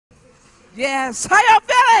Yes. How y'all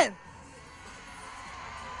feeling?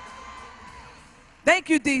 Thank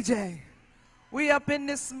you, DJ. We up in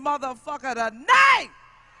this motherfucker tonight.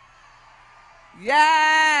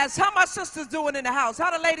 Yes. How my sisters doing in the house?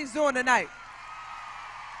 How the ladies doing tonight?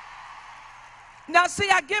 Now, see,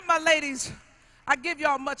 I give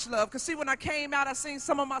y'all much love. Because, see, when I came out, I seen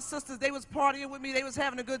some of my sisters, they was partying with me. They was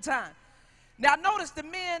having a good time. Now, I noticed the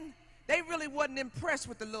men, they really wasn't impressed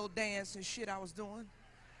with the little dance and shit I was doing.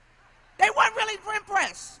 They weren't really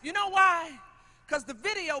impressed. You know why? Because the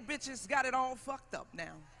video bitches got it all fucked up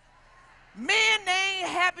now. Men, they ain't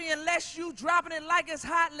happy unless you dropping it like it's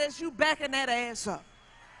hot, unless you backing that ass up.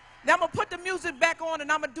 Now, I'm going to put the music back on,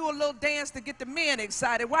 and I'm going to do a little dance to get the men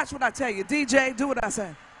excited. Watch what I tell you. DJ, do what I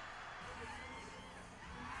say.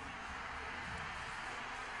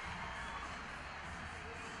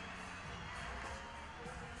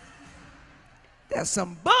 That's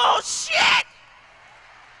some bullshit.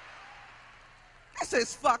 This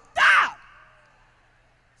is fucked up.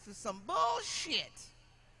 This is some bullshit.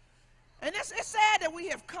 And it's sad that we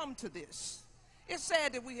have come to this. It's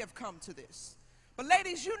sad that we have come to this. But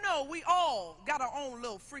ladies, you know we all got our own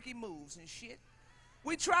little freaky moves and shit.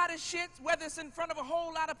 We try this shit, whether it's in front of a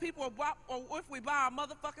whole lot of people or if we by our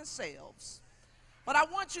motherfucking selves. But I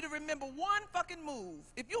want you to remember one fucking move.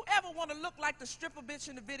 If you ever want to look like the stripper bitch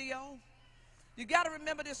in the video, you got to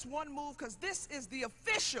remember this one move, because this is the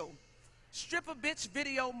official stripper bitch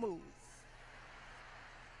video move.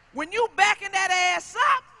 When you backing that ass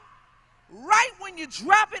up, right when you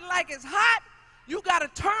drop it like it's hot, you got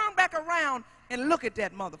to turn back around and look at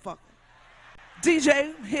that motherfucker.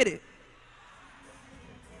 DJ, hit it.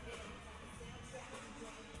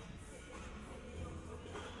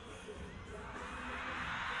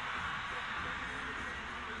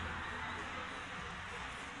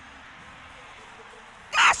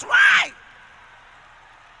 That's right.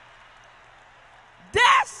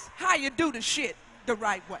 That's how you do the shit the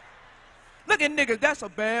right way. Look at niggas, that's a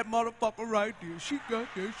bad motherfucker right there. She got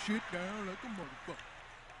that shit down like a motherfucker.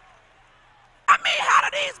 I mean, how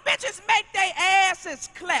do these bitches make their asses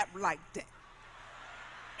clap like that?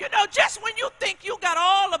 You know, just when you think you got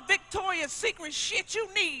all the Victoria's Secret shit you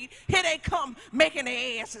need, here they come making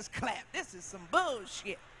their asses clap. This is some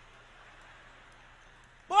bullshit.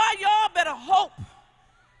 Boy, y'all better hope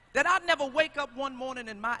that I never wake up one morning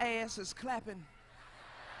and my ass is clapping.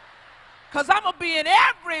 Because I'm going to be in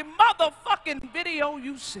every motherfucking video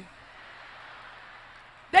you see.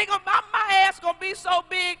 My ass going to be so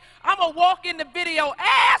big, I'm going to walk in the video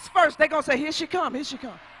ass first. They're going to say, here she come, here she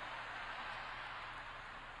come.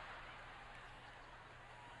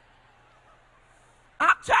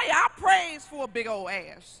 I'll tell you, I praise for a big old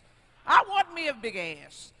ass. I want me a big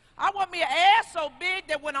ass. I want me an ass so big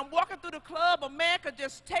that when I'm walking through the club, a man could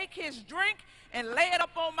just take his drink and lay it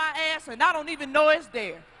up on my ass and I don't even know it's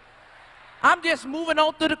there. I'm just moving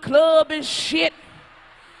on through the club and shit,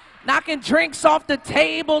 knocking drinks off the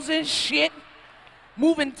tables and shit,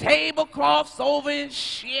 moving tablecloths over and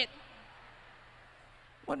shit.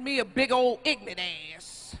 Want me a big old ignorant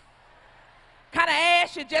ass. Kind of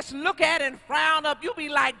ass you just look at and frown up. You be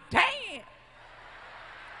like, damn.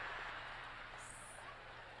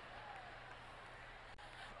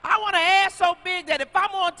 I want an ass so big that if I'm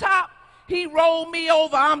on top, he roll me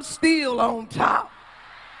over, I'm still on top.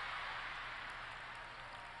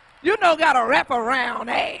 You know, got a wrap around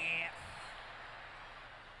ass.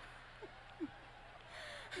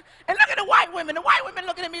 And look at the white women. The white women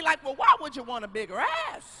looking at me like, well, why would you want a bigger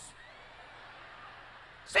ass?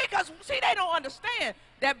 See, they don't understand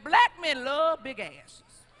that black men love big asses.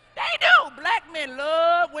 They do. Black men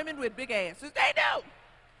love women with big asses. They do.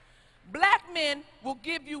 Black men will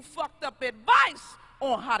give you fucked up advice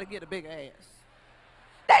on how to get a bigger ass.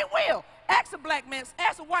 They will. Ask a black man,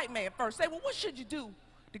 ask a white man first. Say, well, what should you do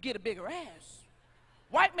to get a bigger ass?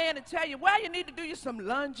 White man to tell you, well, you need to do you some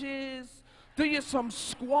lunges, do you some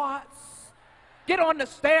squats, get on the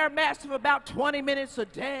Stairmaster for about 20 minutes a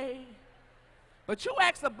day. But you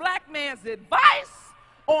ask a black man's advice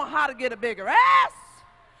on how to get a bigger ass,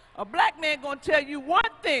 a black man gonna tell you one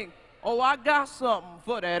thing: oh, I got something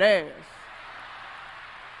for that ass.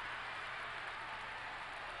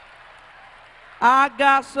 I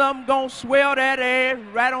got something gonna swell that ass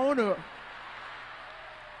right on up.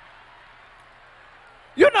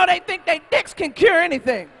 You know they think they dicks can cure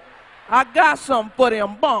anything. I got something for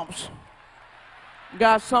them bumps.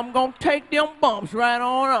 Got something gonna take them bumps right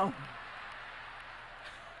on up.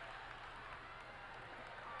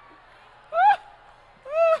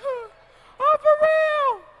 Oh, for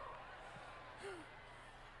real.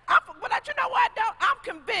 But you know what, though? I'm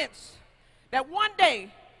convinced that one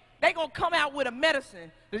day they they gonna come out with a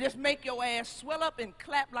medicine to just make your ass swell up and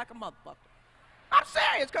clap like a motherfucker. I'm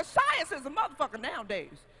serious, because science is a motherfucker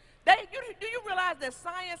nowadays. Do you realize that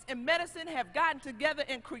science and medicine have gotten together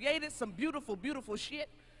and created some beautiful, beautiful shit?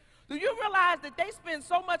 Do you realize that they spend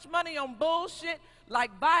so much money on bullshit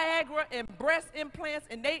like Viagra and breast implants,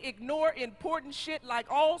 and they ignore important shit like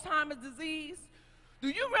Alzheimer's disease? Do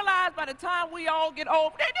you realize by the time we all get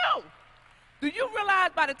old, they do. Do you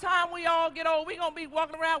realize by the time we all get old, we're going to be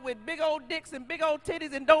walking around with big old dicks and big old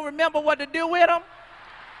titties and don't remember what to do with them?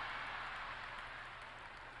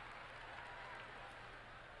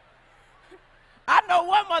 I know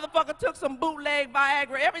one motherfucker took some bootleg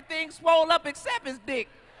Viagra, everything swole up except his dick.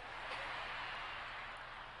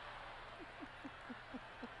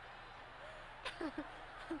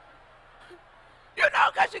 You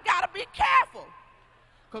know, because you got to be careful.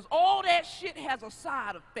 Because all that shit has a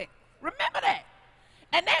side effect. Remember that.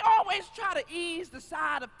 And they always try to ease the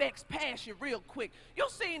side effects past you real quick. You'll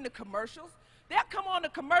see in the commercials. They'll come on the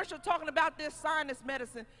commercial talking about this sinus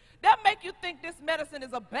medicine. They'll make you think this medicine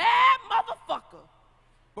is a bad motherfucker.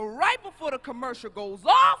 But right before the commercial goes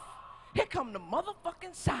off, here come the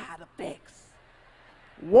motherfucking side effects.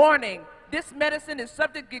 Warning, this medicine is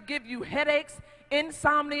subject to give you headaches,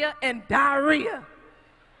 insomnia, and diarrhea.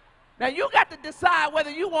 Now you got to decide whether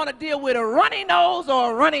you want to deal with a runny nose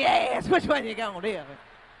or a runny ass. Which one you gonna deal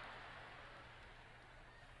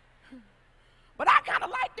with? But I kind of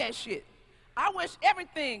like that shit. I wish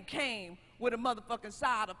everything came with a motherfucking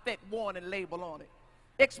side effect warning label on it.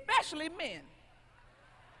 Especially men.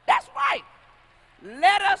 That's right.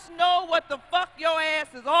 Let us know what the fuck your ass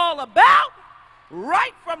is all about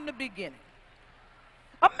right from the beginning.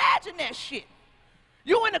 Imagine that shit.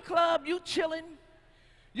 You in the club, you chilling,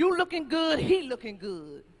 you looking good, he looking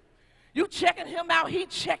good. You checking him out, he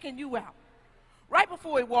checking you out. Right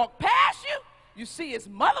before he walk past you, you see his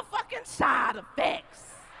motherfucking side effects.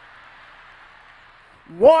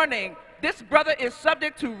 Warning, this brother is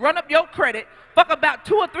subject to run up your credit, fuck about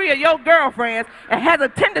 2 or 3 of your girlfriends, and has a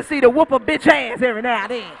tendency to whoop a bitch ass every now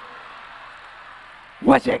and then.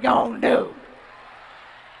 What you gonna do?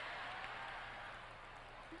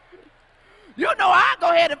 You know I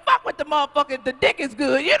go ahead and fuck with the motherfucker if the dick is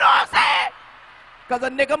good, you know what I'm saying? Because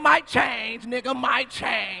a nigga might change, nigga might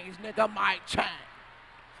change, nigga might change.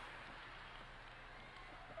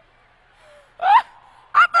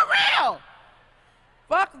 I'm for real.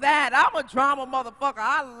 Fuck that, I'm a drama motherfucker.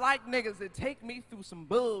 I like niggas that take me through some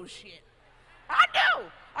bullshit. I do.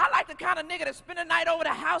 I like the kind of nigga that spend the night over the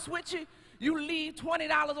house with you. You leave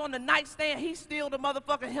 $20 on the nightstand, he steal the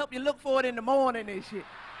motherfucker and help you look for it in the morning and shit.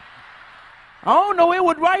 I don't know, it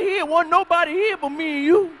was right here. Wasn't nobody here but me and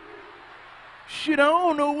you. Shit, I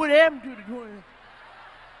don't know what happened to the joint.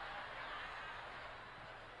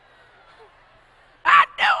 I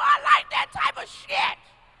do, I like that type of shit.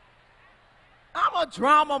 I'm a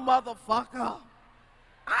drama motherfucker.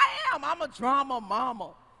 I'm a drama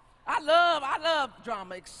mama. I love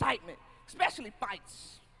drama, excitement, especially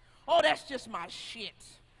fights. Oh, that's just my shit.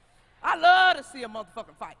 I love to see a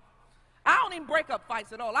motherfucking fight. I don't even break up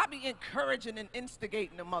fights at all. I be encouraging and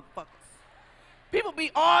instigating the motherfuckers. People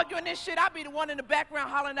be arguing this shit. I be the one in the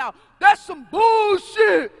background hollering out, that's some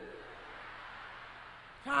bullshit.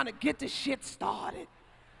 Trying to get the shit started.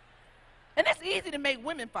 And it's easy to make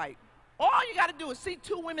women fight. All you got to do is see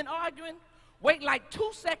 2 women arguing, wait like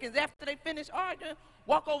 2 seconds after they finish arguing,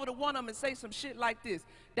 walk over to one of them and say some shit like this.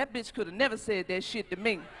 That bitch could have never said that shit to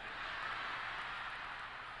me.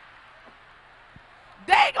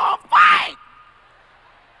 They gonna fight!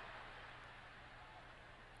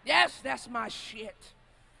 Yes, that's my shit.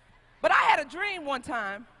 But I had a dream one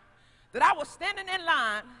time that I was standing in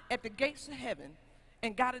line at the gates of heaven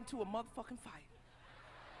and got into a motherfucking fight.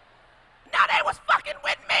 Now they was fucking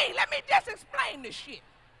with me. Let me just explain this shit.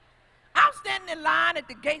 I'm standing in line at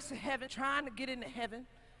the gates of heaven trying to get into heaven.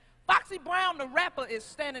 Foxy Brown, the rapper, is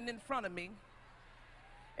standing in front of me.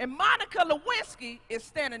 And Monica Lewinsky is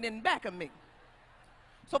standing in back of me.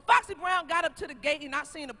 So Foxy Brown got up to the gate and I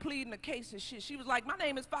seen her pleading the case and shit. She was like, my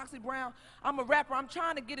name is Foxy Brown. I'm a rapper. I'm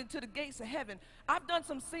trying to get into the gates of heaven. I've done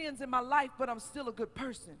some sins in my life, but I'm still a good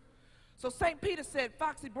person. So St. Peter said,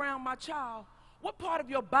 Foxy Brown, my child, what part of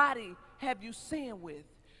your body have you sinned with?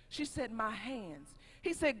 She said, my hands.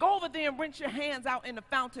 He said, go over there and rinse your hands out in the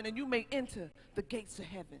fountain and you may enter the gates of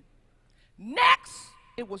heaven. Next,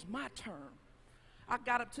 it was my turn. I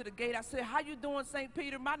got up to the gate. I said, how you doing, St.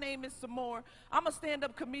 Peter? My name is Sommore. I'm a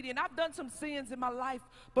stand-up comedian. I've done some sins in my life,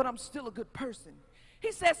 but I'm still a good person.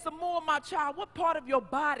 He said, Sommore, my child, what part of your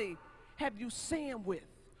body have you sinned with?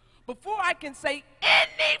 Before I can say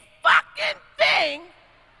any fucking thing,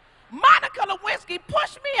 Monica Lewinsky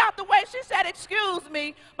pushed me out the way. She said, excuse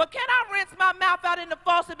me, but can I rinse my mouth out in the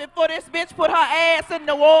faucet before this bitch put her ass in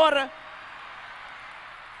the water?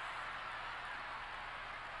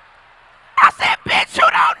 I said, bitch, you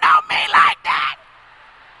don't know me like that.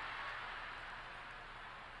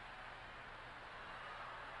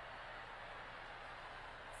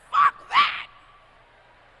 Fuck that.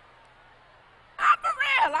 I'm for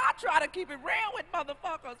real. I try to keep it real with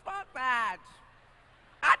motherfuckers. Fuck that.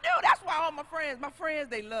 I do. That's why all my friends,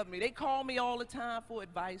 they love me. They call me all the time for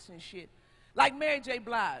advice and shit. Like Mary J.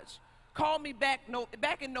 Blige. Called me back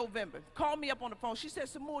in November. Called me up on the phone. She said,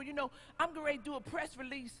 Sommore, you know, I'm getting ready to do a press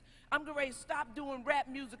release. I'm getting ready to stop doing rap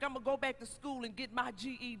music. I'm going to go back to school and get my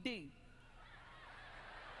GED.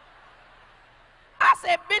 I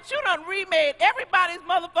said, bitch, you done remade everybody's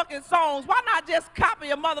motherfucking songs. Why not just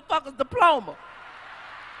copy a motherfucker's diploma?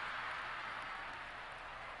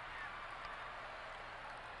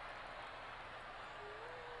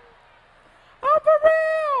 Oh, for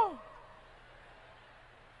real.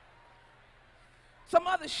 Some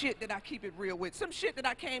other shit that I keep it real with. Some shit that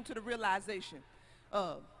I came to the realization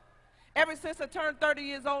of. Ever since I turned 30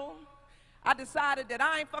 years old, I decided that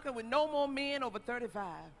I ain't fucking with no more men over 35.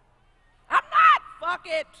 I'm not. Fuck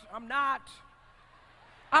it. I'm not.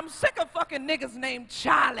 I'm sick of fucking niggas named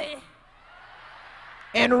Charlie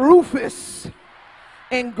and Rufus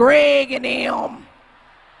and Greg and them.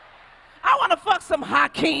 I want to fuck some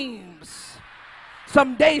Hakeems,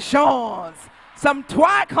 some Deshaun's, some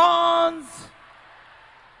Twycons,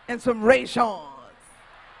 and some Rayshawns.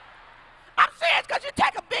 I'm serious, because you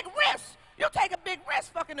take a big risk. You take a big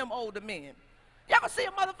risk fucking them older men. You ever see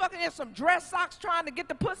a motherfucker in some dress socks trying to get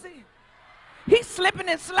the pussy? He's slipping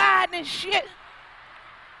and sliding and shit.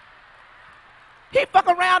 He fuck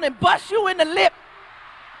around and bust you in the lip.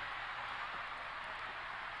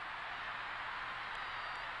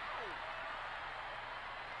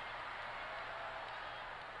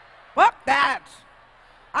 Fuck that.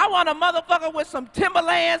 I want a motherfucker with some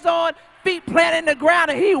Timberlands on, feet planted in the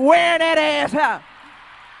ground, and he wearing that ass out.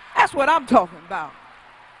 That's what I'm talking about.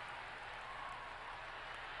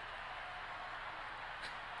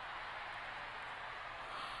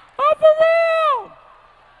 Oh, for real.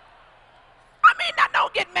 I mean, now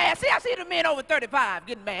don't get mad. See, I see the men over 35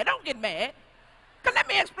 getting mad. Don't get mad. Because let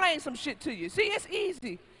me explain some shit to you. See, it's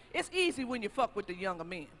easy. It's easy when you fuck with the younger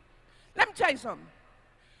men. Let me tell you something.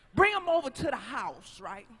 Bring them over to the house,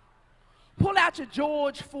 right? Pull out your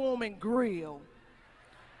George Foreman grill.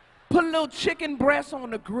 Put a little chicken breast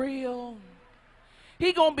on the grill.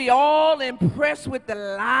 He gonna be all impressed with the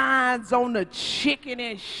lines on the chicken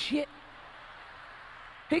and shit.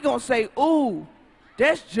 He gonna say, ooh,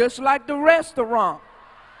 that's just like the restaurant.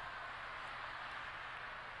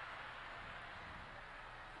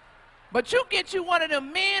 But you get you one of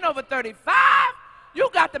them men over 35, you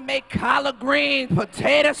got to make collard greens,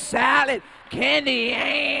 potato salad, candy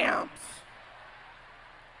yams.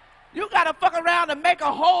 You got to fuck around and make a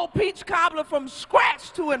whole peach cobbler from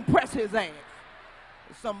scratch to impress his ass.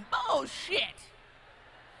 It's some bullshit.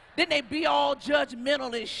 Then they be all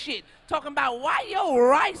judgmental and shit, talking about why your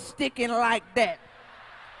rice sticking like that.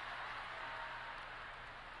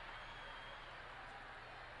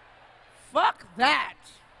 Fuck that.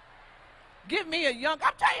 Give me a young,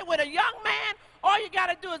 I'm telling you, with a young man, all you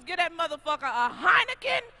gotta do is get that motherfucker a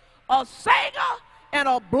Heineken, a Sega, and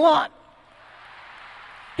a blunt.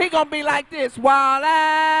 He gonna be like this,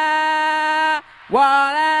 voila,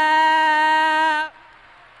 voila.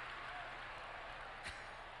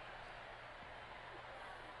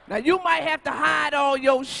 Now you might have to hide all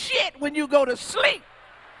your shit when you go to sleep.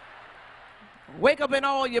 Wake up and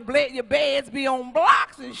all your beds be on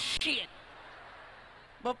blocks and shit.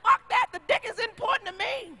 But fuck that, the dick is important to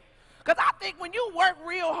me. Because I think when you work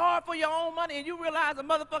real hard for your own money and you realize a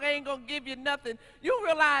motherfucker ain't gonna give you nothing, you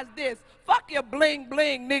realize this, fuck your bling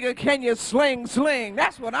bling, nigga, can you sling sling?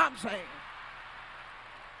 That's what I'm saying.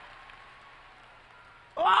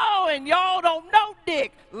 Oh, and y'all don't know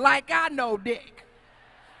dick like I know dick.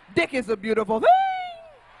 Dick is a beautiful thing.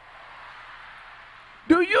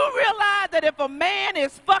 Do you realize that if a man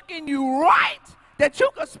is fucking you right, that you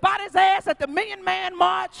could spot his ass at the Million Man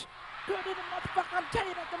March? Girl, the motherfucker, I'm telling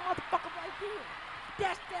you, that's the motherfucker right here.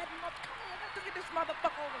 That's that motherfucker. Look at this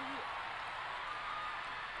motherfucker over here.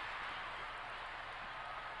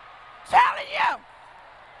 Telling you,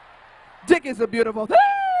 dick is a beautiful thing.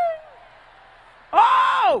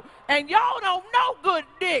 Oh, and y'all don't know good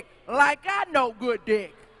dick like I know good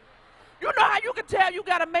dick. You know how you can tell you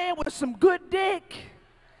got a man with some good dick?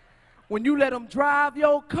 When you let him drive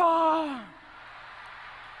your car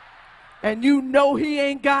and you know he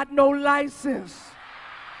ain't got no license.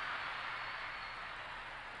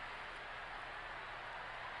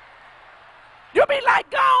 You be like,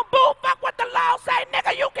 go on, boo, fuck what the law say,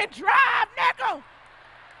 nigga, you can drive, nigga.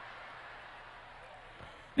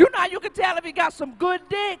 You know how you can tell if he got some good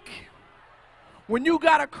dick? When you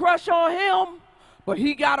got a crush on him, but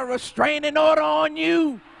he got a restraining order on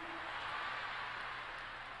you.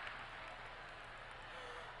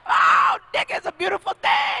 Oh, dick is a beautiful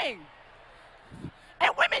thing.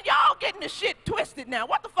 And women, y'all getting the shit twisted now.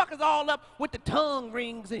 What the fuck is all up with the tongue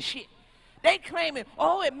rings and shit? They claiming,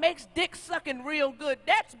 oh, it makes dick sucking real good.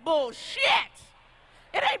 That's bullshit.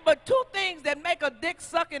 It ain't but two things that make a dick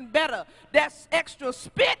sucking better. That's extra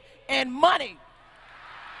spit and money.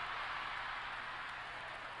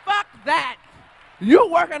 Fuck that.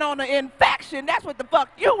 You working on the infection. That's what the fuck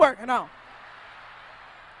you working on.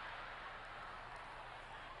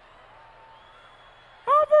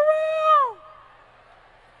 Oh, for real?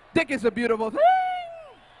 Dick is a beautiful thing.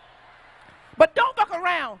 But don't fuck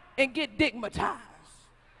around and get dickmatized.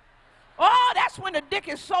 Oh, that's when the dick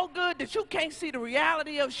is so good that you can't see the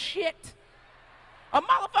reality of shit. A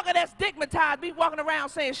motherfucker that's dickmatized be walking around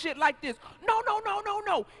saying shit like this. No, no, no, no,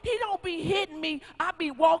 no. He don't be hitting me. I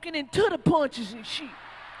be walking into the punches and shit.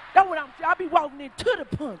 That's what I'm saying. I be walking into the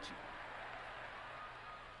punches.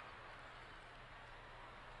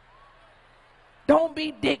 Don't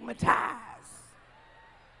be dickmatized.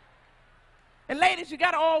 And ladies, you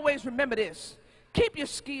got to always remember this. Keep your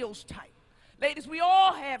skills tight. Ladies, we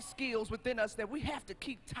all have skills within us that we have to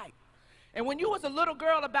keep tight. And when you was a little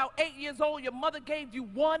girl about 8 years old, your mother gave you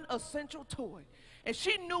one essential toy. And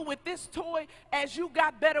she knew with this toy, as you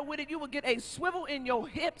got better with it, you would get a swivel in your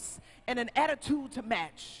hips and an attitude to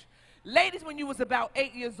match. Ladies, when you was about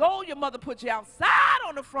 8 years old, your mother put you outside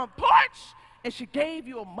on the front porch, and she gave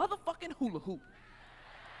you a motherfucking hula hoop.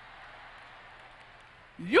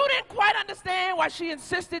 You didn't quite understand why she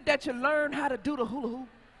insisted that you learn how to do the hula hoop.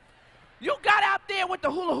 You got out there with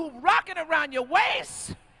the hula hoop rocking around your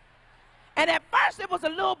waist, and at first it was a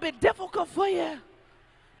little bit difficult for you,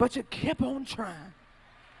 but you kept on trying.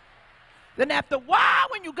 Then after a while,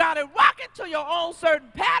 when you got it rocking to your own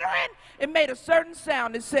certain pattern, it made a certain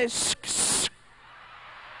sound. It says, shk, shk,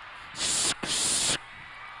 shk, shk,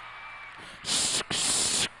 shk,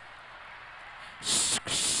 shk,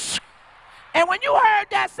 shk. And when you heard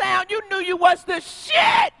that sound, you knew you was the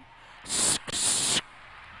shit.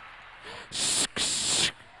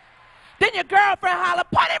 Then your girlfriend holler,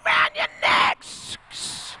 put it around your neck.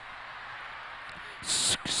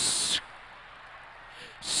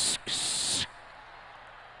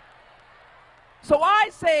 So I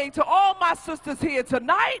say to all my sisters here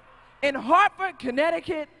tonight in Hartford,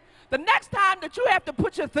 Connecticut, the next time that you have to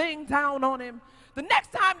put your thing down on him, the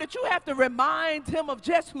next time that you have to remind him of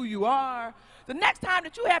just who you are, the next time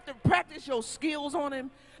that you have to practice your skills on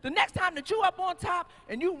him, the next time that you up on top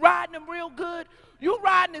and you riding him real good, you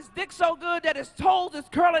riding his dick so good that his toes is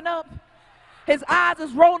curling up, his eyes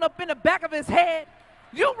is rolling up in the back of his head,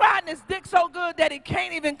 you riding his dick so good that he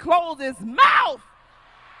can't even close his mouth.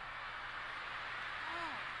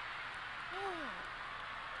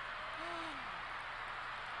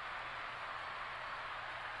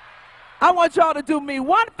 I want y'all to do me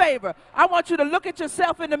one favor. I want you to look at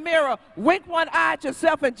yourself in the mirror, wink one eye at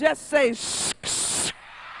yourself, and just say, shh, shh.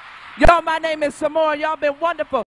 Y'all, my name is Sommore. Y'all been wonderful.